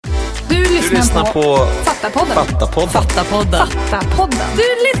lyssnar på Fattapodden. Fattapodden. Fattapodden. Fattapodden. Du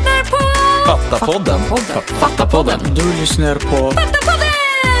lyssnar på Fattapodden. Fattapodden. Du lyssnar på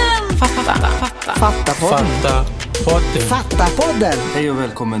Fattapodden. Fattapodden. Fattapodden! Hej och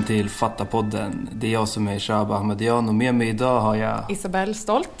välkommen till Fattapodden. Det är jag som är Shaba Ahmadian och med mig idag har jag... Isabelle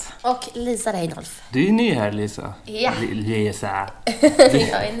Stolt. Och Lisa Reinolf. Du är ny här, Lisa. Ja. Lisa.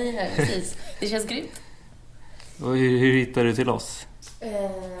 Jag är ny här, precis. Det känns grymt. Och hur hittar du till oss?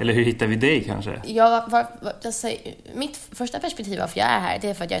 Eller hur hittar vi dig kanske? Mitt första perspektiv varför jag är här, det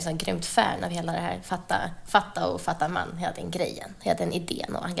är för att jag är så grymt fan av hela det här fatta och fatta man, hela den grejen, hela den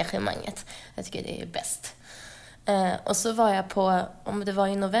idén och engagemanget. Jag tycker det är bäst. Och så var jag på, om det var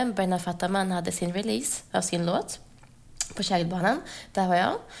i november när Fatta man hade sin release av sin låt på Kärgelbanan, där var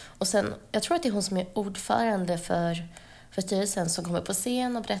jag. Och sen, jag tror att det är hon som är ordförande för styrelsen som kommer på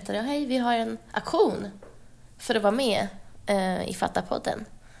scen och berättade, hej, vi har en aktion för att vara med i Fattapodden.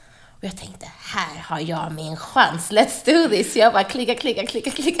 Och jag tänkte, här har jag min chans. Let's do this. Så jag bara klicka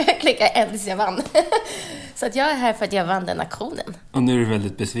ända tills jag vann. Så att jag är här för att jag vann den aktionen. Och nu är du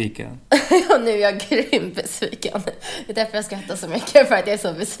väldigt besviken. Och nu är jag grymt besviken. Det är därför jag skrattar så mycket, för att jag är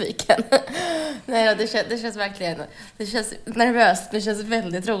så besviken. Nej, det känns verkligen... Det känns nervöst, men det känns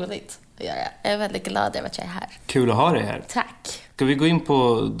väldigt roligt. Jag är väldigt glad över att jag är här. Kul att ha dig här. Tack. Ska vi gå in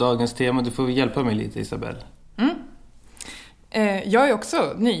på dagens tema? Du får hjälpa mig lite, Isabelle. Jag är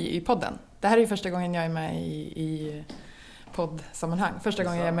också ny i podden. Det här är ju första gången jag är med i poddsammanhang. Första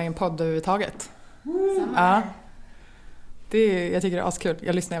gången jag är med i en podd överhuvudtaget. Ja. Jag tycker det är askul.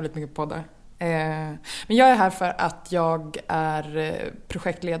 Jag lyssnar jävligt mycket på poddar. Men jag är här för att jag är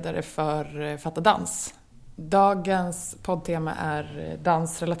projektledare för Fatta dans. Dagens poddtema är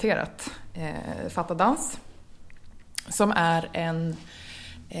dansrelaterat. Fatta dans. Som är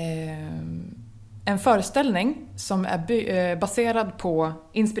en föreställning som är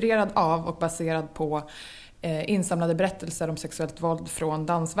inspirerad av och baserad på insamlade berättelser om sexuellt våld från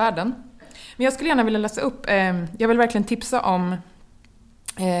dansvärlden. Men jag skulle gärna vilja läsa upp, jag vill verkligen tipsa om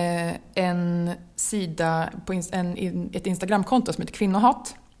en sida på ett Instagramkonto som heter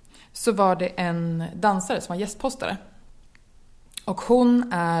Kvinnohat. Så var det en dansare som var gästpostare. Och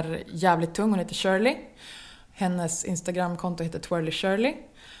hon är jävligt tung, hon heter Shirley. Hennes Instagramkonto heter Twirly Shirley.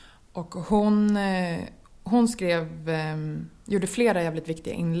 Och hon gjorde flera jävligt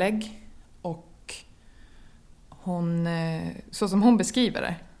viktiga inlägg. Och så som hon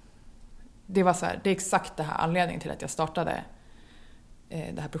beskriver det var så här, det är exakt det här anledningen till att jag startade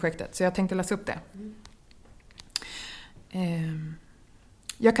det här projektet. Så jag tänkte läsa upp det.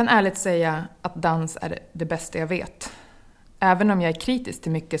 Jag kan ärligt säga att dans är det bästa jag vet. Även om jag är kritisk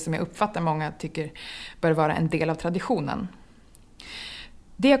till mycket som jag uppfattar många tycker bör vara en del av traditionen.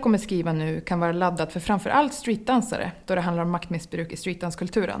 Det jag kommer skriva nu kan vara laddat för framförallt streetdansare då det handlar om maktmissbruk i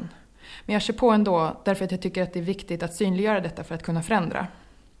streetdanskulturen. Men jag kör på ändå därför att jag tycker att det är viktigt att synliggöra detta för att kunna förändra.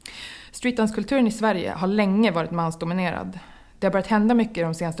 Streetdanskulturen i Sverige har länge varit mansdominerad. Det har börjat hända mycket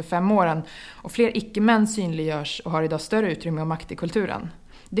de senaste 5 åren och fler icke-män synliggörs och har idag större utrymme och makt i kulturen.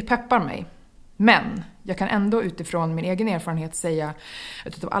 Det peppar mig. Men jag kan ändå utifrån min egen erfarenhet säga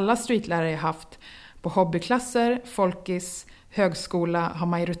att av alla streetlärare jag haft på hobbyklasser, folkis, högskola har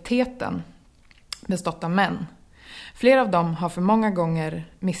majoriteten bestått av män. Flera av dem har för många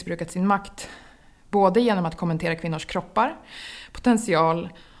gånger missbrukat sin makt. Både genom att kommentera kvinnors kroppar, potential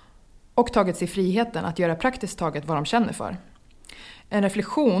och tagit sig friheten att göra praktiskt taget vad de känner för. En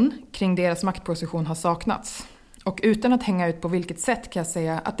reflektion kring deras maktposition har saknats. Och utan att hänga ut på vilket sätt kan jag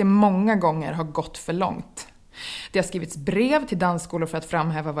säga att det många gånger har gått för långt. Det har skrivits brev till dansskolor för att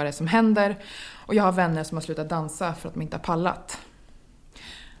framhäva vad det är som händer. Och jag har vänner som har slutat dansa för att de inte har pallat.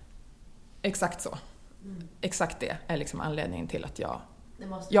 Exakt så. Exakt det är liksom anledningen till att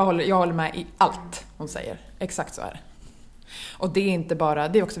jag håller med i allt hon säger. Exakt så är det. Och det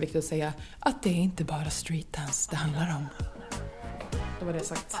är också viktigt att säga att det är inte bara streetdance det handlar om. Det var det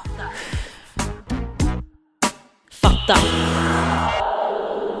sagt. Fatta.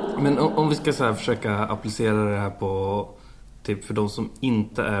 Men om vi ska så här försöka applicera det här på typ för de som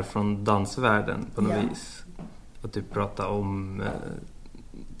inte är från dansvärlden på något vis. Och typ prata om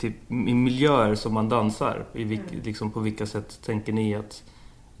typ i miljöer som man dansar. Liksom på vilka sätt tänker ni att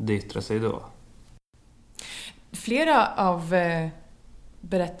det yttrar sig då? Flera av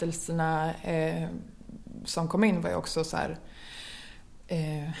berättelserna som kom in var ju också så här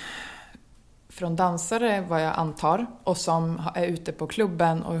från dansare vad jag antar och som är ute på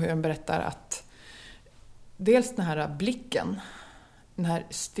klubben och hur de berättar att dels den här blicken, den här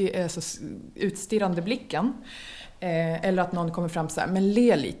utstirrande blicken eller att någon kommer fram så här, men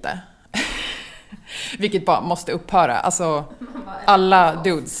le lite. Vilket bara måste upphöra. Alltså, alla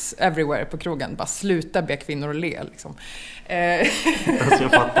dudes everywhere på krogen bara sluta be kvinnor att le. Liksom. Alltså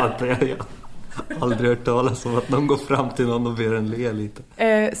jag fattar inte. Jag har aldrig hört talas om att någon går fram till någon och ber en le lite.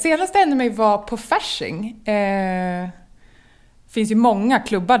 Senast hände mig var på Fasching. Finns ju många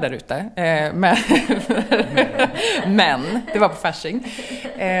klubbar där ute. Men det var på Fasching.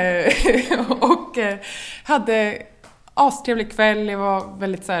 Och hade astrevlig kväll. Jag var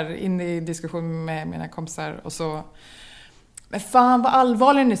väldigt så här inne i diskussion med mina kompisar. Och så... Men fan vad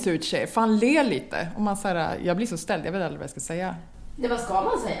allvarlig ni ser ut, tjej. Fan le lite. Och man så här, jag blir så ställd. Jag vet aldrig vad jag ska säga. Det, vad ska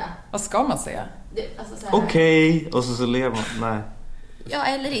man säga? Vad ska man säga? Alltså Okej. Och så ler man. Nej. Ja,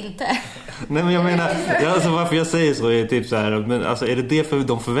 eller inte. Nej, men jag menar, alltså varför jag säger så är typ så här, men alltså är det det för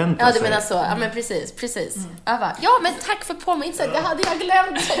de förväntar sig? Ja, du menar så. Ja, men precis. Ja, men tack för påminnelsen. Det hade jag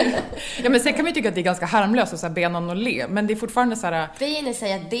glömt. Ja, men sen kan man ju tycka att det är ganska harmlöst att så här be någon att le, men det är fortfarande så här... Grejen är att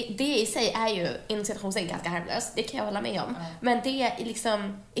säga att det i sig är ju inom situationen ganska harmlöst. Det kan jag hålla med om. Men det är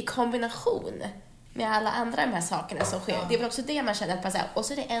liksom i kombination med alla andra de här sakerna som sker. Det är väl också det man känner att man säger, och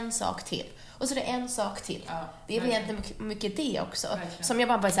så är det en sak till. Och så är det en sak till. Ja, det är väl egentligen mycket det också. Verkligen. Som jag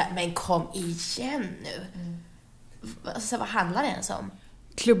bara säger, men kom igen nu. Alltså, vad handlar det ens om?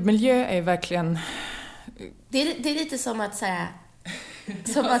 Klubbmiljö är verkligen... Det är lite som att säga...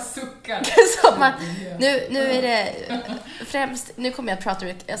 Som att nu är det främst, nu kommer jag att prata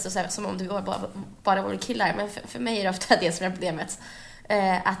alltså, så här, som om det var bara våra killar, men för mig är det ofta det som är problemet.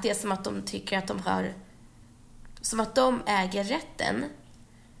 Att det är som att de tycker att de har, som att de äger rätten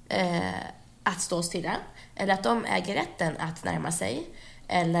att stå stilla, eller att de äger rätten att närma sig,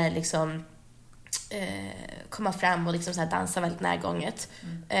 eller liksom komma fram och liksom så här dansa väldigt närgånget.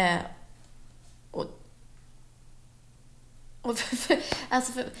 Och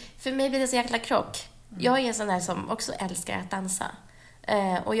för mig blir det så jäkla krock. Jag är en sån där som också älskar att dansa.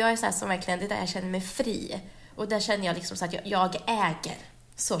 Och jag är så här som verkligen, det där jag känner mig fri. Och där känner jag liksom så att jag äger.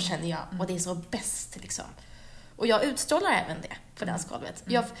 Så känner jag. Och det är så bäst liksom. Och jag utstrålar även det på dansgolvet.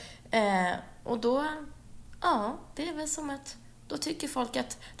 Och då, ja, det är väl som att då tycker folk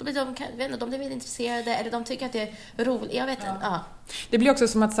att de blir väl intresserade, eller de tycker att det är roligt. Jag vet inte. Ja. Det blir också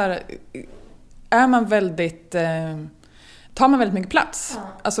som att så här, är man väldigt... tar man väldigt mycket plats,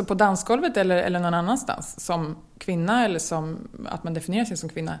 alltså på dansgolvet eller någon annanstans som kvinna, eller som att man definierar sig som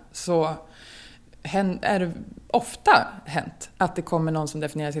kvinna, så är det ofta hänt att det kommer någon som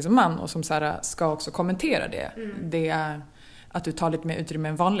definierar sig som man och som så här, ska också kommentera det. Det är att du tar lite mer utrymme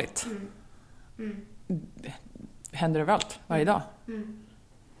än vanligt. Det händer överallt, varje dag.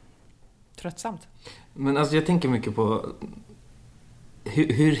 Tröttsamt. Men alltså jag tänker mycket på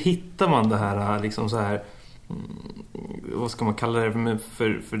hur hittar man det här liksom så här, vad ska man kalla det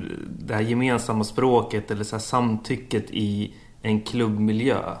för det här gemensamma språket eller så här samtycket i en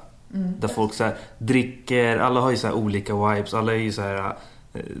klubbmiljö där folk så här dricker, alla har ju så här olika vibes, alla är ju så här,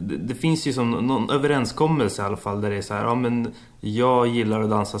 det finns ju som någon överenskommelse i alla fall där det är så här, ja men jag gillar att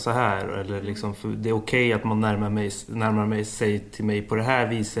dansa så här, eller liksom för det är okej att man närmar mig sig till mig på det här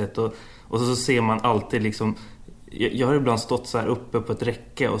viset, och så ser man alltid liksom, jag har ibland stått så här uppe på ett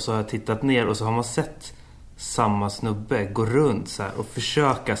räcke och så har jag tittat ner och så har man sett samma snubbe gå runt så här och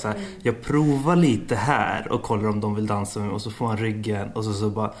försöka så här, jag provar lite här och kollar om de vill dansa med mig, och så får han ryggen och så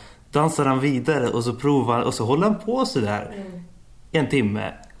bara dansar han vidare och så provar han, och så håller han på så där en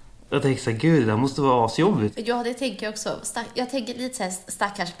timme. Jag tänker så här, gud, det måste vara asjobbigt. Ja, det tänker jag också. Jag tänker lite så här,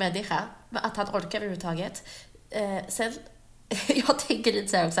 stackars människa, att han orkar överhuvudtaget. Sen, jag tänker lite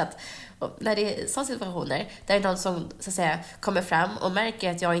så här också att när det är sådana situationer där det är någon som så att säga kommer fram och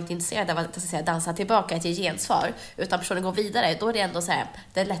märker att jag inte är intresserad av att så att säga dansa tillbaka till gensvar, utan personen går vidare, då är det ändå så här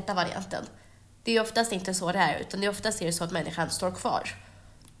den lätta varianten. Det är ju oftast inte så det är, utan det är oftast är det så att människan står kvar.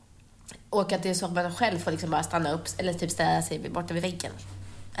 Och att det är så att man själv får liksom bara stanna upp eller typ ställa sig borta vid väggen.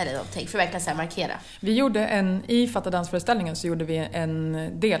 Eller någonting, för att verkligen så här markera. Vi gjorde i Fatta dansföreställningen så gjorde vi en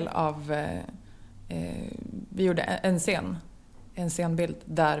del av... vi gjorde en scenbild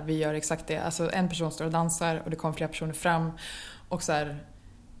där vi gör exakt det. Alltså en person står och dansar och det kommer flera personer fram och så här,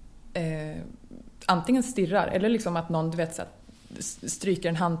 antingen stirrar eller liksom att någon, du vet, så här, stryker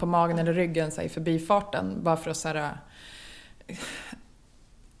en hand på magen eller ryggen så här, i förbifarten, bara för att så här,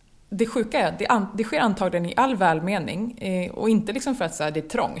 det sjuka är det sker antagligen i all välmening och inte liksom för att så här, det är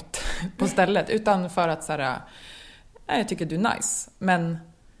trångt på stället, utan för att så här, jag tycker du är nice, men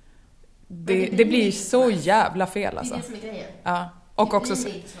det blir så jävla fel alltså. Det är det som är grejen. Ja, och också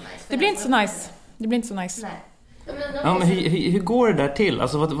det blir inte så nice. Det blir inte så nice. Nej. Ja, men hur går det där till?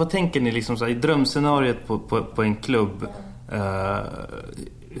 Alltså vad tänker ni liksom så här, i drömscenariot på en klubb?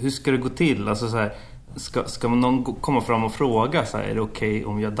 Hur ska det gå till? Alltså så här, ska någon komma fram och fråga så här, är det okej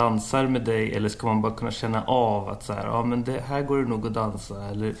om jag dansar med dig, eller ska man bara kunna känna av att så här, ja men det här går det nog att dansa,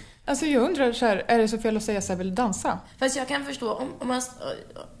 eller? Alltså jag undrar så här, är det så fel att säga så här, vill dansa? Fast jag kan förstå,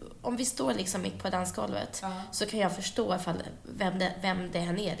 om vi står liksom mitt på dansgolvet, så kan jag förstå vem det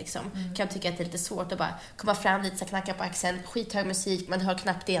här är liksom. Kan tycka att det är lite svårt att bara komma fram lite, så knacka på axeln, skithög musik, man hör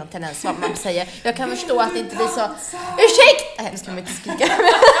knappt egentligen ens vad man säger. Jag kan förstå att det inte blir så, ursäkta! Nej, nu ska man inte skrika.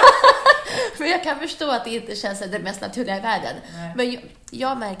 Men jag kan förstå att det inte känns det mest naturliga i världen. Nej. Men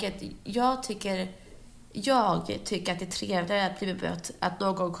jag märker att jag tycker att det är trevligare att bli bemött, att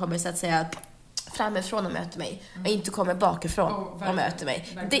någon kommer så att säga framifrån och möter mig, och inte kommer bakifrån och möter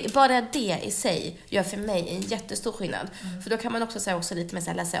mig. Bara det i sig gör för mig en jättestor skillnad. För då kan man också säga lite mer så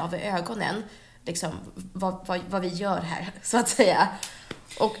här, läsa av i ögonen liksom, vad vi gör här, så att säga.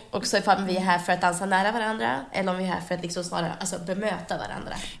 Och också ifall vi är här för att dansa nära varandra, eller om vi är här för att liksom snarare bemöta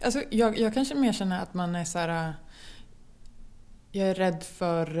varandra. Alltså, jag kanske mer känner att man är så här, jag är rädd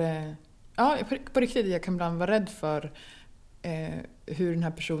för, ja, på riktigt, jag kan ibland vara rädd för hur den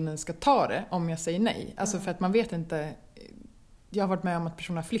här personen ska ta det om jag säger nej. Alltså för att man vet inte, jag har varit med om att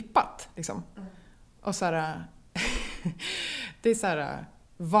personen har flippat liksom. Och så här, det är så här,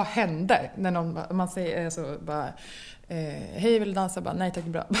 vad hände när man säger så bara, hej, vill du dansa? Bara, nej tack,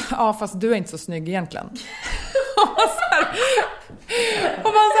 bra. Ja, fast du är inte så snygg egentligen.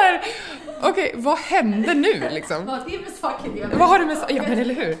 Och man så här, okej, vad hände nu liksom? Vad har det med saken att göra? Vad har det med saken? Ja, men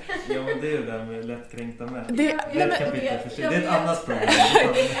eller hur? Ja, men det är det där med lättkränkta män. Det är ett annat problem.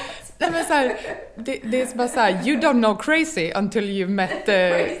 Nej, men så här, det är bara så här, you don't know crazy until you've met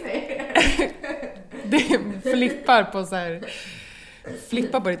det flippar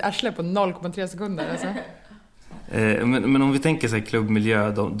på ditt arsle på 0,3 sekunder alltså. Men om vi tänker så här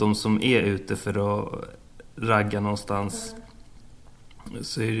klubbmiljö, de som är ute för att ragga någonstans,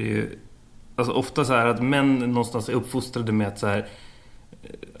 så är det ju alltså ofta så här att män någonstans är uppfostrade med att så här,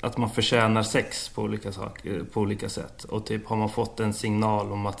 att man förtjänar sex på olika sätt, och typ har man fått en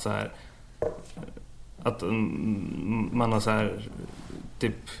signal om att så här, att man har så här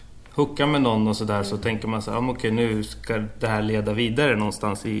typ hooka med någon och så där, så tänker man så här, okej, nu ska det här leda vidare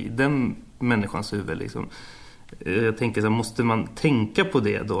någonstans i den människans huvud liksom. Jag tänker så här, måste man tänka på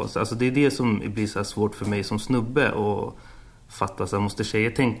det då? Alltså det är det som blir så här svårt för mig som snubbe och fatta, så här, måste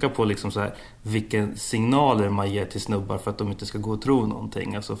tjejer tänka på liksom så här, vilka signaler man ger till snubbar för att de inte ska gå och tro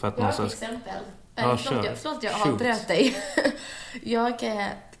någonting, alltså för att jag har ett exempel. Förlåt, jag avbröt dig.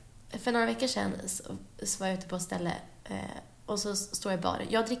 För några veckor sedan så var jag ute på ett ställe och så står jag i baren.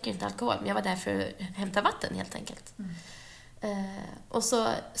 Jag dricker inte alkohol, men jag var där för att hämta vatten helt enkelt. Och så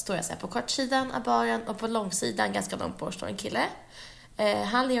står jag så här på kortsidan av baren, och på långsidan, ganska långt bort, står en kille.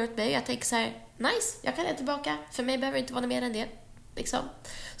 Han ler åt mig och jag tänker så här, nice, jag kan lägga tillbaka. För mig behöver det inte vara mer än det liksom.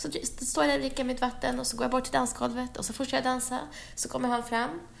 Så står jag där och dricker mitt vatten, och så går jag bort till dansgolvet och så fortsätter jag dansa. Så kommer han fram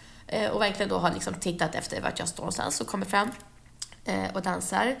och verkligen då har liksom tittat efter vart jag står någonstans, så kommer fram och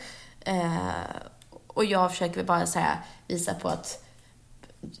dansar. Och jag försöker bara så här visa på att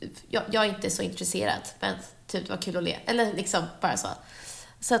jag är inte så intresserad, men typ det var kul att le, eller liksom bara så.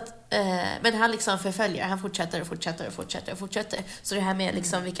 Så att, men han liksom förföljer, han fortsätter. Så det här med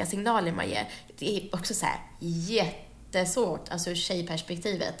liksom vilka signaler man ger, det är också så här jättesvårt, alltså ur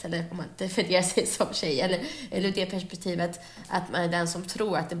tjejperspektivet, eller om man definierar sig som tjej, eller det perspektivet att man är den som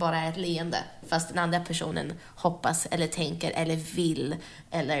tror att det bara är ett leende, fast den andra personen hoppas eller tänker eller vill,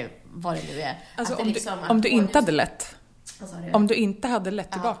 eller vad det nu är. Alltså att liksom, om du inte hade lätt, om du inte hade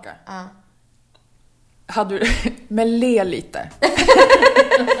lätt tillbaka, hade du, men le lite.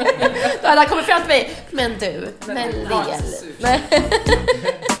 Då hade han kommit fram till mig. Men du, men le.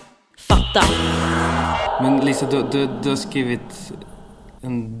 Fatta. Men Lisa, du har skrivit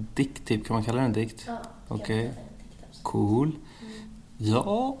en dikt typ, kan man kalla det en dikt? Ja. Okej. Cool.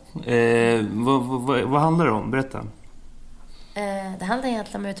 Ja. Vad handlar det om? Berätta. Det handlar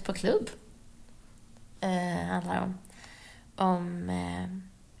egentligen om att ute på klubb. Det handlar om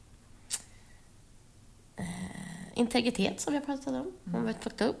integritet, som jag pratade om. Om ute på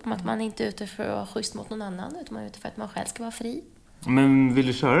klubb. Om att man inte är ute för att vara schysst mot någon annan, utan man är ute för att man själv ska vara fri. Men vill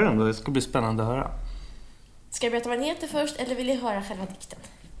du köra den då? Det ska bli spännande att höra. Ska jag berätta vad den heter först, eller vill du höra själva dikten?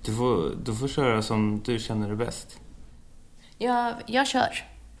 Du får köra som du känner det bäst. Jag kör.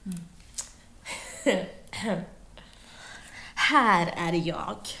 Här är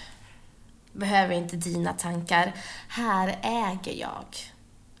jag. Behöver inte dina tankar. Här äger jag.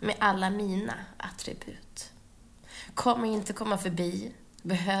 Med alla mina attribut. Kommer inte komma förbi.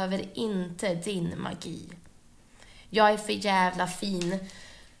 Behöver inte din magi. Jag är för jävla fin.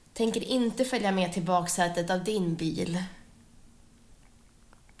 Tänker inte följa med till baksätet av din bil.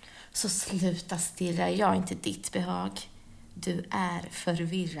 Så sluta stirra, jag är inte ditt behag. Du är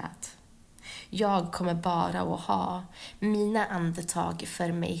förvirrad. Jag kommer bara att ha mina andetag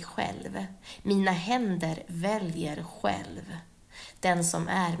för mig själv. Mina händer väljer själv. Den som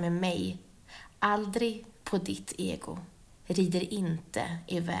är med mig, aldrig på ditt ego, rider inte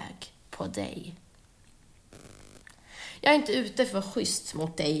iväg på dig. Jag är inte ute för att vara schysst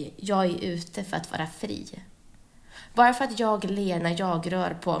mot dig, jag är ute för att vara fri. Bara för att jag ler när jag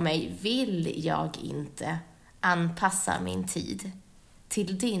rör på mig vill jag inte anpassa min tid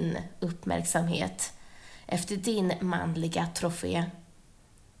till din uppmärksamhet efter din manliga trofé.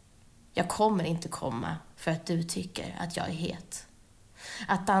 Jag kommer inte komma för att du tycker att jag är het.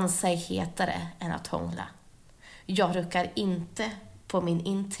 Att dansa är hetare än att hångla. Jag ruckar inte på min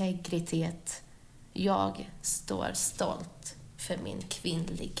integritet. Jag står stolt för min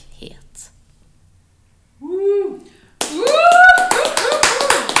kvinnlighet.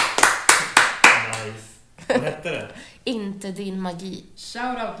 Nice. Vad hette det? Inte din magi.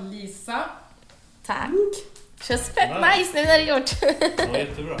 Shoutout Lisa. Tack. Känns fett nice nu när det är gjort. Det var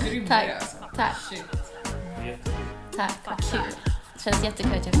jättebra. Tack. Tack. Jättebra. Tack, vad kul. Känns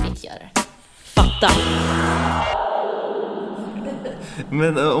jättekul att jag fick göra det. Fatta.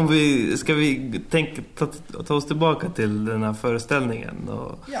 Men om ska vi ta oss tillbaka till den här föreställningen.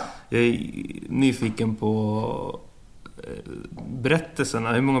 Och Ja. jag är nyfiken på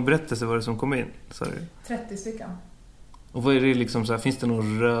berättelserna. Hur många berättelser var det som kom in? Sorry. 30 stycken. Och vad är det liksom så här, finns det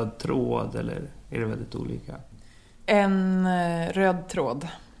någon röd tråd eller är det väldigt olika? En röd tråd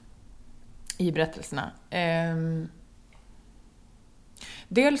i berättelserna.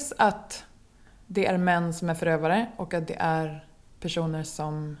 Dels att det är män som är förövare och att det är personer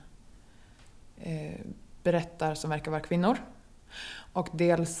som berättar som verkar vara kvinnor. Och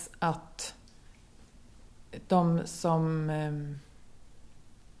dels att de som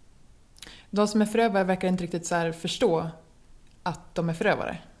är förövare verkar inte riktigt så här förstå att de är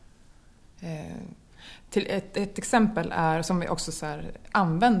förövare. Till ett exempel är, som vi också så här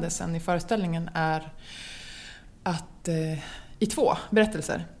använde sen i föreställningen, är att i 2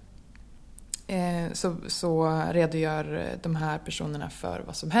 berättelser så redogör de här personerna för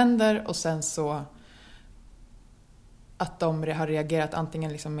vad som händer och sen så att de har reagerat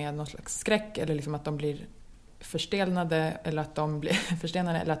antingen liksom med någon slags skräck eller liksom att de blir förstelnade eller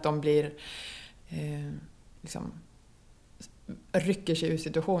att de blir liksom rycker sig ur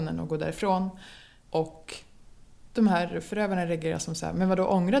situationen och går därifrån. Och de här förövarna reagerar som så här: men vadå,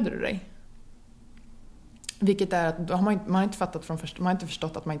 ångrade du dig? Vilket är att då har man har inte fattat man har inte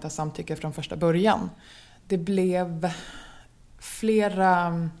förstått att man inte har samtycke från första början. Det blev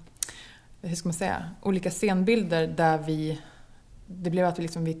flera, hur ska man säga, olika scenbilder där det blev att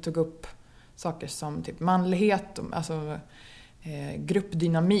vi tog upp saker som typ manlighet, alltså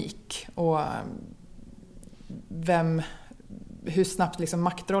gruppdynamik och hur snabbt liksom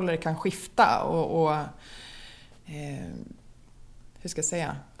maktroller kan skifta och hur ska jag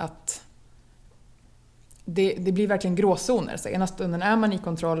säga, att det blir verkligen gråzoner. Så ena stunden är man i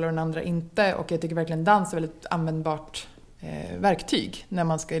kontroll och den andra inte, och jag tycker verkligen dans är väldigt användbart verktyg när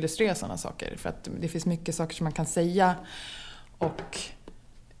man ska illustrera sådana saker, för att det finns mycket saker som man kan säga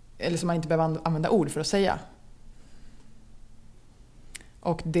eller som man inte behöver använda ord för att säga.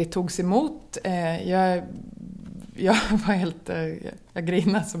 Och det togs emot. Jag var helt... Jag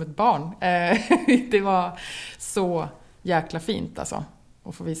grinade som ett barn. Det var så jäkla fint alltså,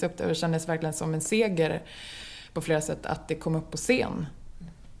 att få visa upp det. Och det kändes verkligen som en seger på flera sätt att det kom upp på scen.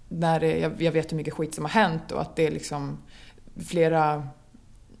 När jag vet hur mycket skit som har hänt och att det är liksom flera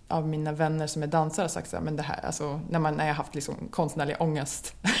av mina vänner som är dansare har sagt så här, men det här, alltså, när jag har haft liksom konstnärlig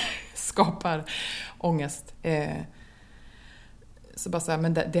ångest skapar ångest. Så bara så här,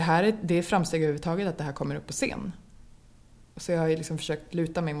 men det är framsteg överhuvudtaget att det här kommer upp på scen. Så jag har liksom försökt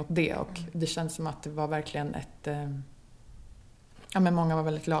luta mig mot det, och det känns som att det var verkligen men många var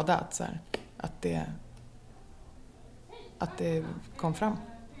väldigt glada att det kom fram.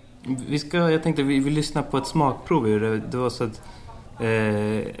 Jag tänkte vi lyssnar på ett smakprov. Det var så att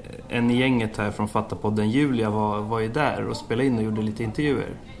en i gänget här från Fatta-podden, Julia, var ju där och spelade in och gjorde lite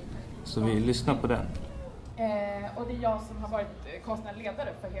intervjuer. Så vi lyssnar på den. Och det är jag som har varit konstnärlig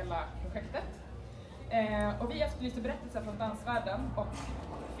ledare för hela projektet. Och vi efterlyste berättelser från dansvärlden och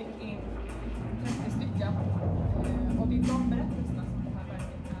fick in 30 stycken. Och det är de berättelserna som det här verket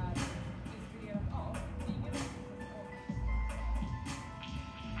är inspirerat av.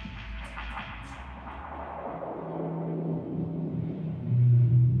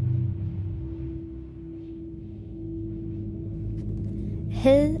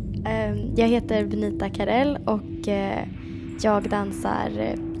 Hej, jag heter Benita Karell och jag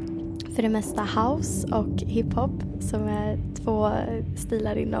dansar för det mesta house och hiphop som är 2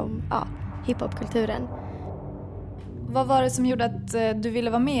 stilar inom hiphopkulturen. Vad var det som gjorde att du ville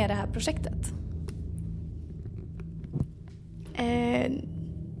vara med i det här projektet?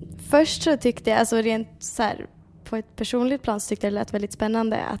 Först så tyckte jag, alltså rent så här, på ett personligt plan så tyckte jag det lät väldigt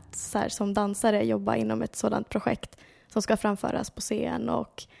spännande att så här, som dansare jobba inom ett sådant projekt som ska framföras på scen.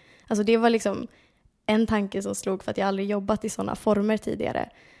 Och, alltså det var liksom en tanke som slog för att jag aldrig jobbat i sådana former tidigare.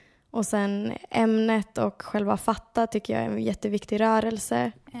 Och sen ämnet och själva fatta tycker jag är en jätteviktig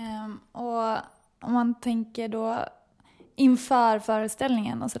rörelse. Och om man tänker då inför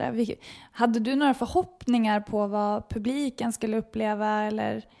föreställningen och sådär, hade du några förhoppningar på vad publiken skulle uppleva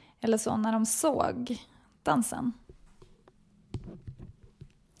eller så när de såg dansen?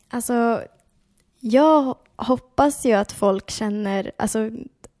 Alltså, jag hoppas ju att folk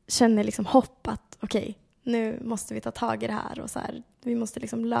känner liksom hopp att okej, nu måste vi ta tag i det här och så här, vi måste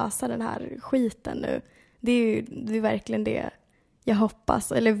liksom lösa den här skiten nu. Det är verkligen det jag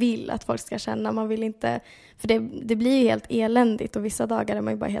hoppas eller vill att folk ska känna. Man vill inte, för det blir ju helt eländigt och vissa dagar är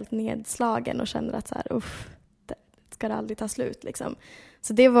man ju bara helt nedslagen och känner att så här, det ska det aldrig ta slut liksom.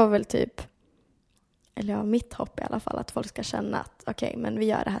 Så det var väl typ, eller ja, mitt hopp i alla fall, att folk ska känna att okej, men vi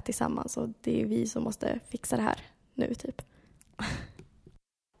gör det här tillsammans och det är vi som måste fixa det här nu typ.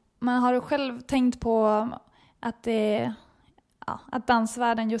 Men har du själv tänkt på att att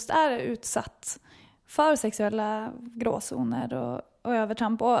dansvärlden just är utsatt för sexuella gråzoner och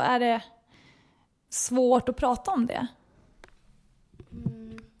övertramp? Och är det svårt att prata om det?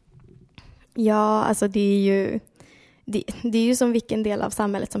 Ja, alltså det är ju som vilken del av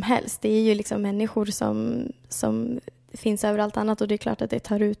samhället som helst. Det är ju liksom människor som finns överallt annat och det är klart att det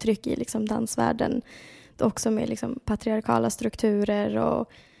tar uttryck i liksom dansvärlden. Också med liksom patriarkala strukturer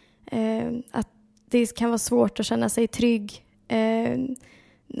och att det kan vara svårt att känna sig trygg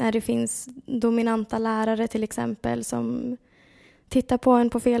när det finns dominanta lärare till exempel som tittar på en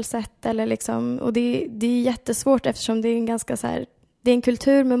på fel sätt eller liksom, och det är jättesvårt eftersom det är en ganska så här, det är en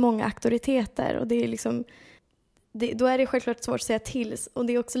kultur med många auktoriteter och det är liksom då är det självklart svårt att säga till. Och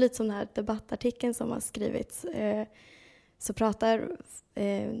det är också lite som den här debattartikeln som har skrivits. Så pratar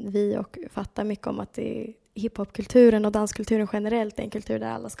vi och fattar mycket om att det är hiphopkulturen och danskulturen generellt är en kultur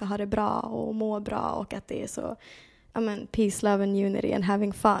där alla ska ha det bra och må bra och att det är så peace, love and unity and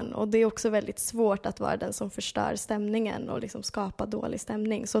having fun. Och det är också väldigt svårt att vara den som förstör stämningen och liksom skapa dålig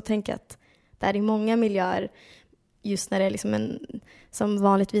stämning. Så tänk att det är i många miljöer just när det är liksom som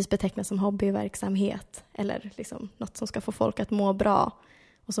vanligtvis betecknas som hobbyverksamhet eller liksom något som ska få folk att må bra.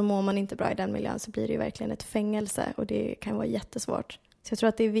 Och så mår man inte bra i den miljön så blir det ju verkligen ett fängelse och det kan vara jättesvårt. Så jag tror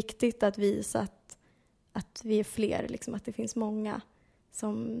att det är viktigt att visa att vi är fler, liksom, att det finns många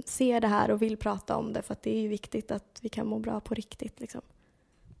som ser det här och vill prata om det för att det är ju viktigt att vi kan må bra på riktigt. Liksom.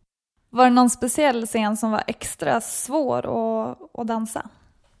 Var det någon speciell scen som var extra svår att dansa?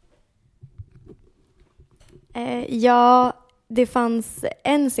 Ja, det fanns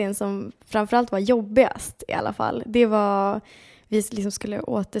en scen som framförallt var jobbigast i alla fall. Det var, vi liksom skulle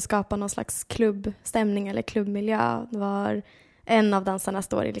återskapa någon slags klubbstämning eller klubbmiljö. Det var en av dansarna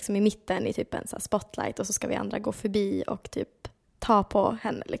står liksom i mitten i typ en så här spotlight och så ska vi andra gå förbi och typ ta på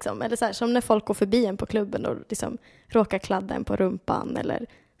henne. Liksom. Eller så här, som när folk går förbi en på klubben och liksom råkar kladda en på rumpan eller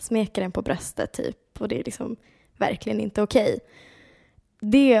smeker en på bröstet typ. Och det är liksom verkligen inte okej.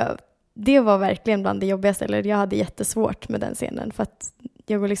 Det var verkligen bland det jobbigaste. Eller jag hade jättesvårt med den scenen för att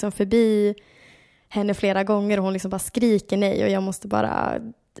jag går liksom förbi henne flera gånger och hon liksom bara skriker nej och jag måste bara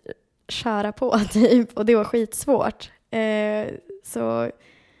köra på typ. Och det var skitsvårt. Så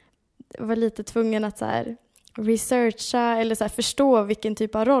jag var lite tvungen att så här researcha eller så här förstå vilken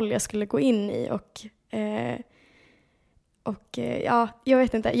typ av roll jag skulle gå in i och ja, jag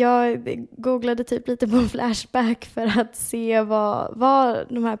vet inte. Jag googlade typ lite på Flashback för att se vad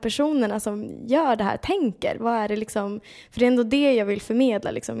de här personerna som gör det här tänker. Vad är det liksom, för det är ändå det jag vill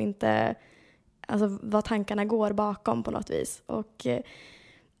förmedla liksom, inte alltså vad tankarna går bakom på något vis. Och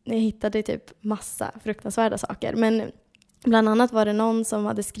jag hittade typ massa fruktansvärda saker, men bland annat var det någon som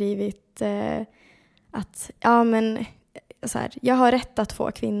hade skrivit att ja men så här, jag har rätt att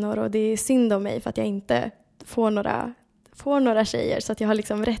få kvinnor och det är synd om mig för att jag inte får några tjejer så att jag har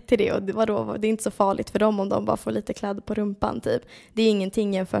liksom rätt till det och det är inte så farligt för dem om de bara får lite kladd på rumpan typ. Det är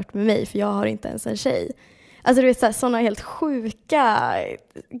ingenting jämfört med mig för jag har inte ens en tjej. Alltså du vet sådana helt sjuka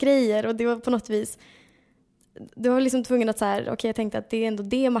grejer och det var på något vis du var liksom tvungen att så här, okej, jag tänkte att det är ändå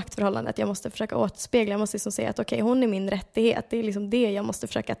det maktförhållandet jag måste försöka återspegla. Jag måste liksom säga att okej, hon är min rättighet. Det är liksom det jag måste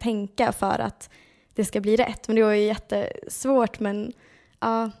försöka tänka för att det ska bli rätt. Men det var ju jättesvårt, men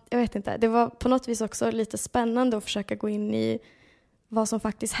ja, jag vet inte. Det var på något vis också lite spännande att försöka gå in i vad som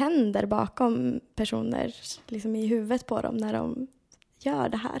faktiskt händer bakom personer liksom i huvudet på dem när de gör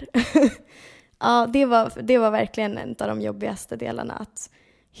det här. Ja, det var verkligen en av de jobbigaste delarna, att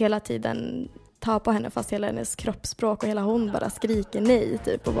hela tiden ta på henne fast hela hennes kroppsspråk och hela hon bara skriker nej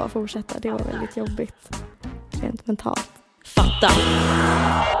typ och bara fortsätta. Det var väldigt jobbigt rent mentalt. Fatta.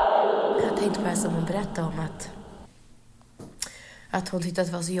 Jag tänkte på det som hon berättade om att hon tyckte att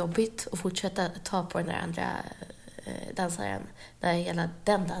det var så jobbigt att fortsätta ta på den där andra dansaren när hela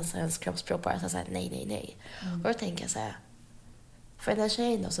den dansarens kroppsspråk bara sa nej. Och då tänker jag så här, för den här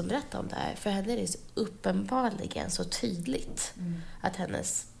tjejen då som berättar om det här, för henne är det så uppenbarligen så tydligt att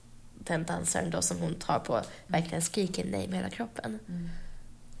den dansaren då som hon tar på verkligen skriker nej med hela kroppen.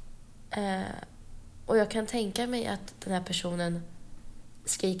 Och jag kan tänka mig att den här personen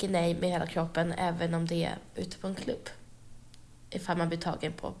skriker nej med hela kroppen även om det är ute på en klubb. Ifall man blir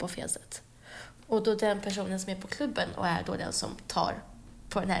tagen på fel sätt. Och då den personen som är på klubben och är då den som tar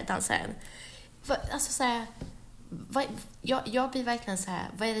på den här dansaren. Alltså så här, jag blir verkligen så här,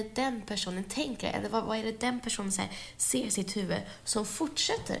 vad är det den personen tänker? Eller vad är det den personen så här, ser i sitt huvud som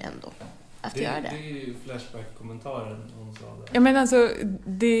fortsätter ändå att göra det? Det är ju Flashback-kommentaren hon sa det. Ja, men alltså,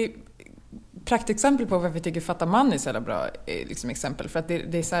 det praktexempel på varför jag tycker Fatta man är så jävla bra liksom exempel. För att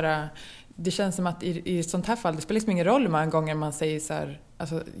det är så här, det känns som att i sånt här fall, det spelar liksom ingen roll hur många gånger man säger så här,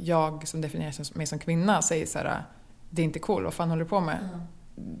 alltså jag som definierar mig som kvinna säger så här, det är inte cool, vad fan håller du på med?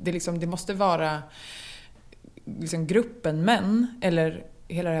 Det måste vara liksom gruppen män eller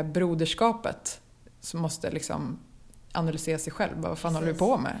hela det här broderskapet som måste liksom analysera sig själv. Vad fan håller vi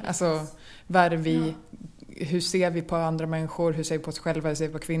på med? Alltså, vad är det vi, hur ser vi på andra människor? Hur ser vi på oss själva? Hur ser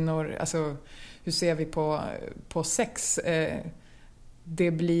vi på kvinnor? Alltså, hur ser vi på sex?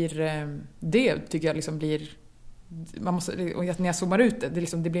 Det tycker jag liksom blir, man måste, och när jag zoomar ut det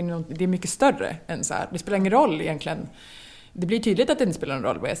är mycket större än så här. Det spelar ingen roll egentligen. Det blir tydligt att det inte spelar någon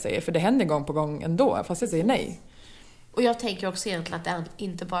roll vad jag säger, för det händer gång på gång ändå, fast jag säger nej. Och jag tänker också egentligen att det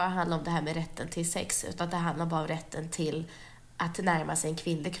inte bara handlar om det här med rätten till sex, utan det handlar bara om rätten till att närma sig en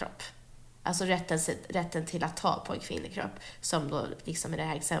kvinnlig kropp. Alltså rätten till att ta på en kvinnlig kropp. Som då liksom i det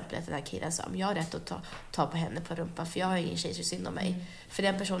här exemplet, den här killen sa, jag har rätt att ta på henne på rumpan för jag har ingen tjej som synd om mig. För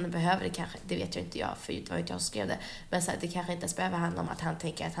den personen behöver det kanske, det vet jag inte jag, för det var inte jag som skrev det. Men så här, det kanske inte ens behöver handla om att han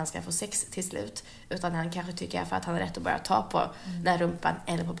tänker att han ska få sex till slut. Utan han kanske tycker att han har rätt att bara ta på den här rumpan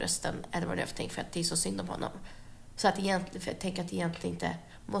eller på brösten eller vad det är för ting, för att det är så synd om honom. Så att egentligen, för jag tänker att det egentligen inte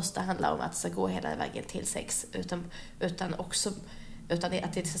måste handla om att det ska gå hela vägen till sex, utan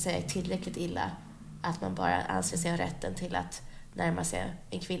att det ska säga tillräckligt illa att man bara anser sig ha rätten till att närma sig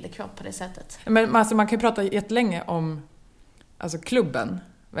en kvinnlig kropp på det sättet. Men alltså, man kan ju prata jättelänge om alltså klubben,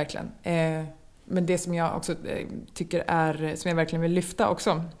 verkligen. Men det som jag också tycker är, som jag verkligen vill lyfta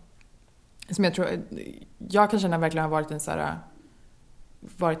också, som jag tror, jag kan känna verkligen har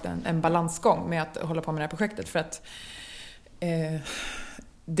varit en balansgång med att hålla på med det här projektet, för att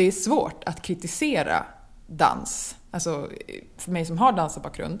det är svårt att kritisera dans, alltså för mig som har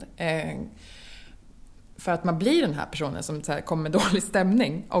dansarbakgrund, för att man blir den här personen som så här kommer med dålig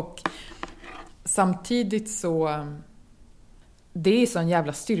stämning, och samtidigt så det är sån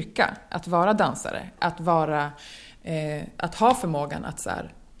jävla styrka att vara dansare, att ha förmågan att så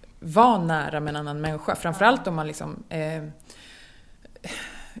här vara nära med en annan människa, framförallt om man liksom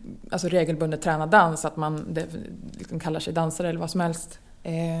alltså regelbundet tränar dans, att man liksom kallar sig dansare eller vad som helst,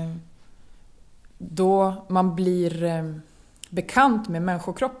 då man blir bekant med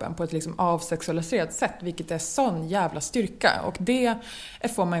människokroppen på ett liksom avsexualiserat sätt, vilket är sån jävla styrka, och det är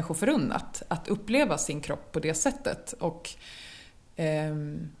få människor förunnat att uppleva sin kropp på det sättet, och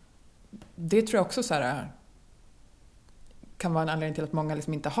det tror jag också så här kan vara en anledning till att många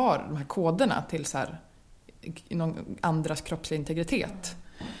liksom inte har de här koderna till så här någon andras kroppslig integritet.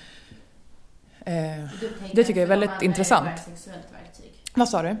 Det tycker jag är väldigt intressant. Vad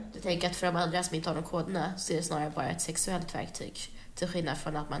sa du? Du tänker att för de andra som inte har de koderna så är det snarare bara ett sexuellt verktyg, till skillnad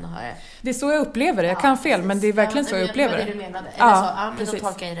från att man har... Det är så jag upplever det. Jag kan fel, men det är verkligen så jag upplever det. Det du menade. Eller så, men då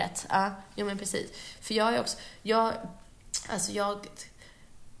tolkar jag rätt. Jo, men precis. För jag är också...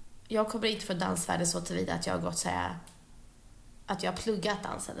 Jag kommer inte från dansvärlden så tillvida att jag har gått så här, att jag har pluggat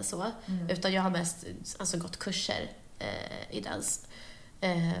dans eller så. Utan jag har mest gått kurser i dans.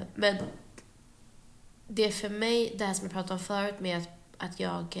 Men det är för mig, det här som jag pratade om förut med att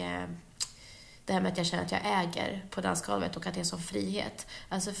jag... Det här med att jag känner att jag äger på dansgolvet och att det är en sån frihet.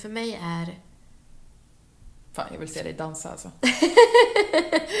 Alltså för mig är... Fan, jag vill se dig dansa alltså.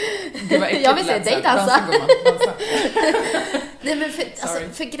 Jag vill se dig dansa. Dansa. Nej, men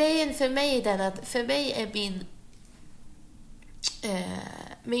för grejen för mig är den att för mig är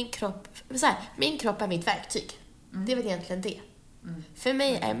min kropp är mitt verktyg. Det är väl egentligen det. För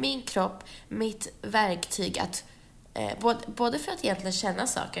mig är min kropp mitt verktyg att både för att egentligen känna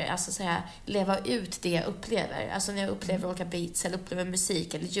saker, alltså så här, leva ut det jag upplever. Alltså när jag upplever olika beats eller upplever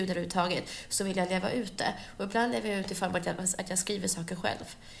musik eller ljud överhuvudtaget, så vill jag leva ut det. Och ibland lever jag ut i form av att jag skriver saker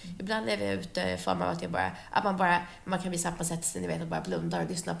själv. Ibland lever jag ut i form av att man kan visa på sätt, ni vet, att bara blunda och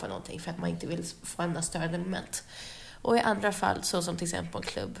lyssna på någonting för att man inte vill få andra störande moment. Och i andra fall, så som till exempel på en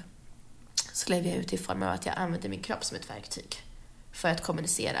klubb, så lever jag ut i form av att jag använder min kropp som ett verktyg för att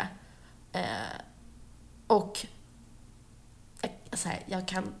kommunicera. Och så här, jag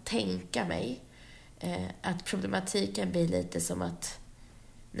kan tänka mig att problematiken blir lite som att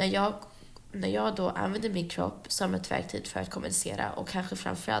när jag då använder min kropp som ett verktyg för att kommunicera, och kanske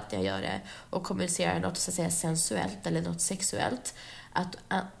framförallt när jag gör det och kommunicerar något så att säga sensuellt eller något sexuellt,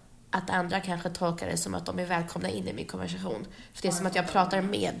 att andra kanske tolkar det som att de är välkomna in i min konversation. För det är som att jag pratar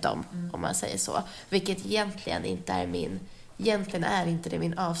med dem, om man säger så. Vilket egentligen inte är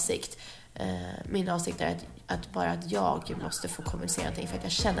min avsikt. Min avsikt är att jag måste få kommunicera någonting för att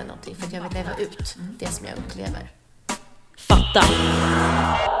jag känner någonting, för att jag vill leva ut det som jag upplever. Fatta.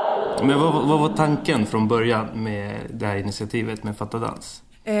 Men vad var tanken från början med det här initiativet med Fatta dans?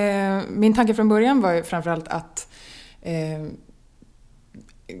 Min tanke från början var ju framförallt att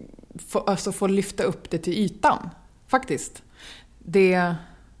få lyfta upp det till ytan, faktiskt.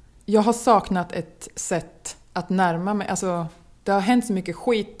 Jag har saknat ett sätt att närma mig, alltså det har hänt så mycket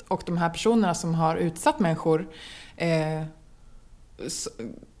skit, och de här personerna som har utsatt människor,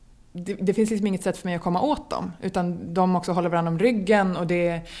 det finns liksom inget sätt för mig att komma åt dem, utan de också håller varandra om ryggen, och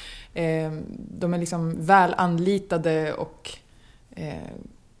de är liksom väl anlitade, och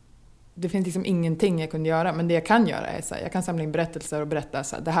det finns liksom ingenting jag kunde göra. Men det jag kan göra är så här, jag kan samla in berättelser och berätta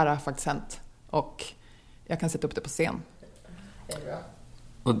så här, det här har faktiskt hänt, och jag kan sätta upp det på scen. Det är bra.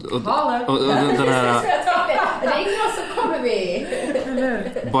 Och den här... Ring oss så kommer vi.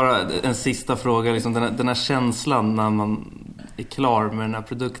 Bara en sista fråga, liksom den här känslan när man är klar med den här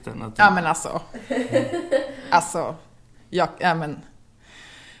produkten. Att... Ja, men alltså. Det är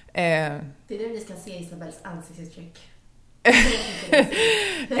nu ni ska se Isabels ansiktsuttryck.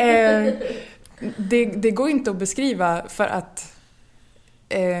 Det går inte att beskriva, för att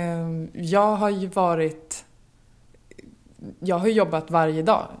jag har jobbat varje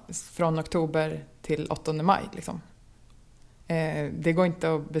dag från oktober till 8 maj liksom. Det går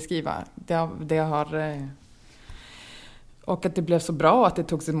inte att beskriva. Och att det blev så bra, att det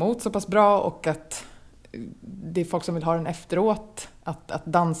togs emot så pass bra, och att det är folk som vill ha den efteråt. Att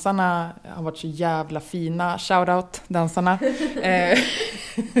dansarna har varit så jävla fina. Shoutout dansarna.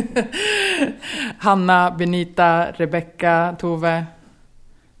 Hanna, Benita, Rebecca, Tove.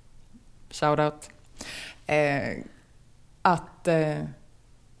 Shoutout.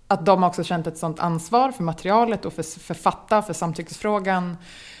 Att de också känt ett sånt ansvar för materialet och för Fatta, för samtyckesfrågan,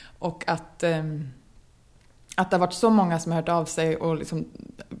 och att det har varit så många som har hört av sig, och liksom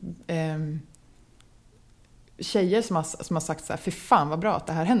tjejer som har sagt så här, fy fan vad bra att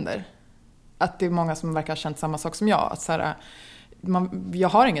det här händer. Att det är många som verkar ha känt samma sak som jag, att så här, jag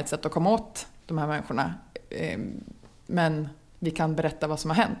har inget sätt att komma åt de här människorna, men vi kan berätta vad som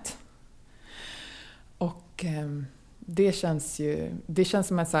har hänt. Och det känns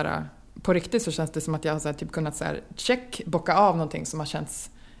som att så här, på riktigt så känns det som att jag har så här, typ kunnat så här, bocka av någonting som har känts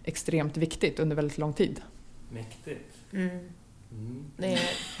extremt viktigt under väldigt lång tid. Mäktigt. Det är,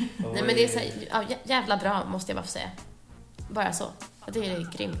 nej, men det är så här, jävla bra, måste jag bara få säga. Bara så. Det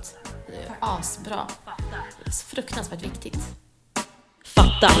är grymt. Det är asbra. Det är fruktansvärt viktigt.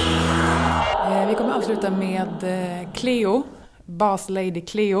 Fatta. Vi kommer avsluta med Cleo, Boss Lady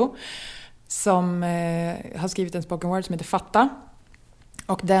Cleo, som har skrivit en spoken word som heter Fatta.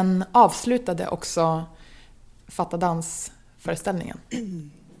 Och den avslutade också Fatta dansföreställningen.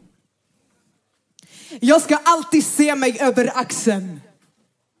 Jag ska alltid se mig över axeln.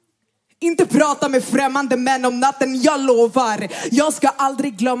 Inte prata med främmande män om natten, jag lovar. Jag ska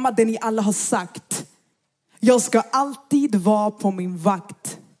aldrig glömma det ni alla har sagt. Jag ska alltid vara på min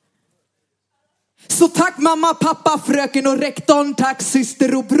vakt. Så tack mamma, pappa, fröken och rektorn. Tack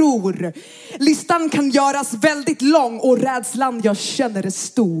syster och bror. Listan kan göras väldigt lång och rädslan jag känner är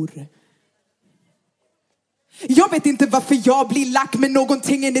stor. Jag vet inte varför jag blir lack, men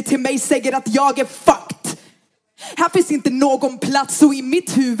någonting inne till mig säger att jag är fucked. Här finns inte någon plats och i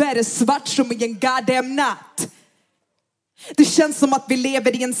mitt huvud är det svart som i en goddamn natt. Det känns som att vi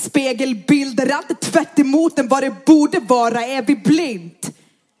lever i en spegelbild där allt är tvärt emot än vad det borde vara. Är vi blint?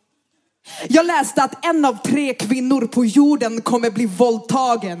 Jag läste att 1 av 3 kvinnor på jorden kommer bli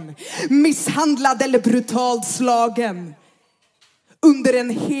våldtagen, misshandlad eller brutalt slagen under en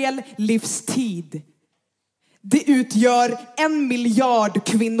hel livstid. Det utgör 1 miljard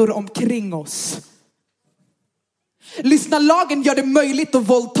kvinnor omkring oss. Lyssnarlagen gör det möjligt att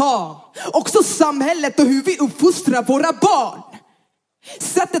våldta också samhället och hur vi uppfostrar våra barn.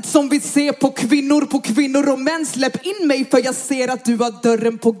 Sättet som vi ser på kvinnor och män. Släpp in mig för jag ser att du har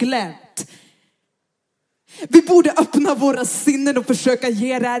dörren på glänt. Vi borde öppna våra sinnen och försöka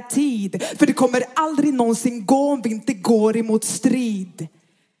ge det här tid. För det kommer aldrig någonsin gå om vi inte går emot strid.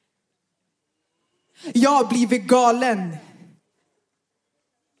 Jag har blivit galen,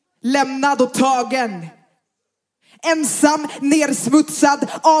 lämnad och tagen. Ensam, nersmutsad,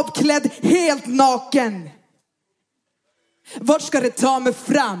 avklädd, helt naken. Vart ska det ta mig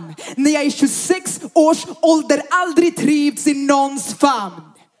fram när jag i 26 års ålder aldrig trivs i någons famn?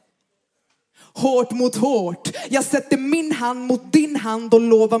 Hårt mot hårt, jag sätter min hand mot din hand och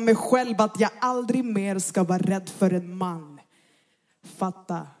lovar mig själv att jag aldrig mer ska vara rädd för en man.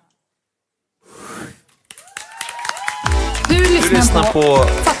 Fatta. Du lyssnar på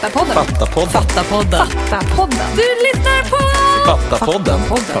Fattapodden. Fattapodden. Du lyssnar på Fattapodden.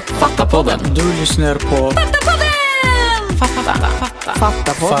 Fattapodden. Du lyssnar på Fattapodden! Fattapodden.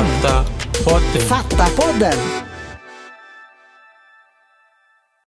 Fattapodden. Fattapodden.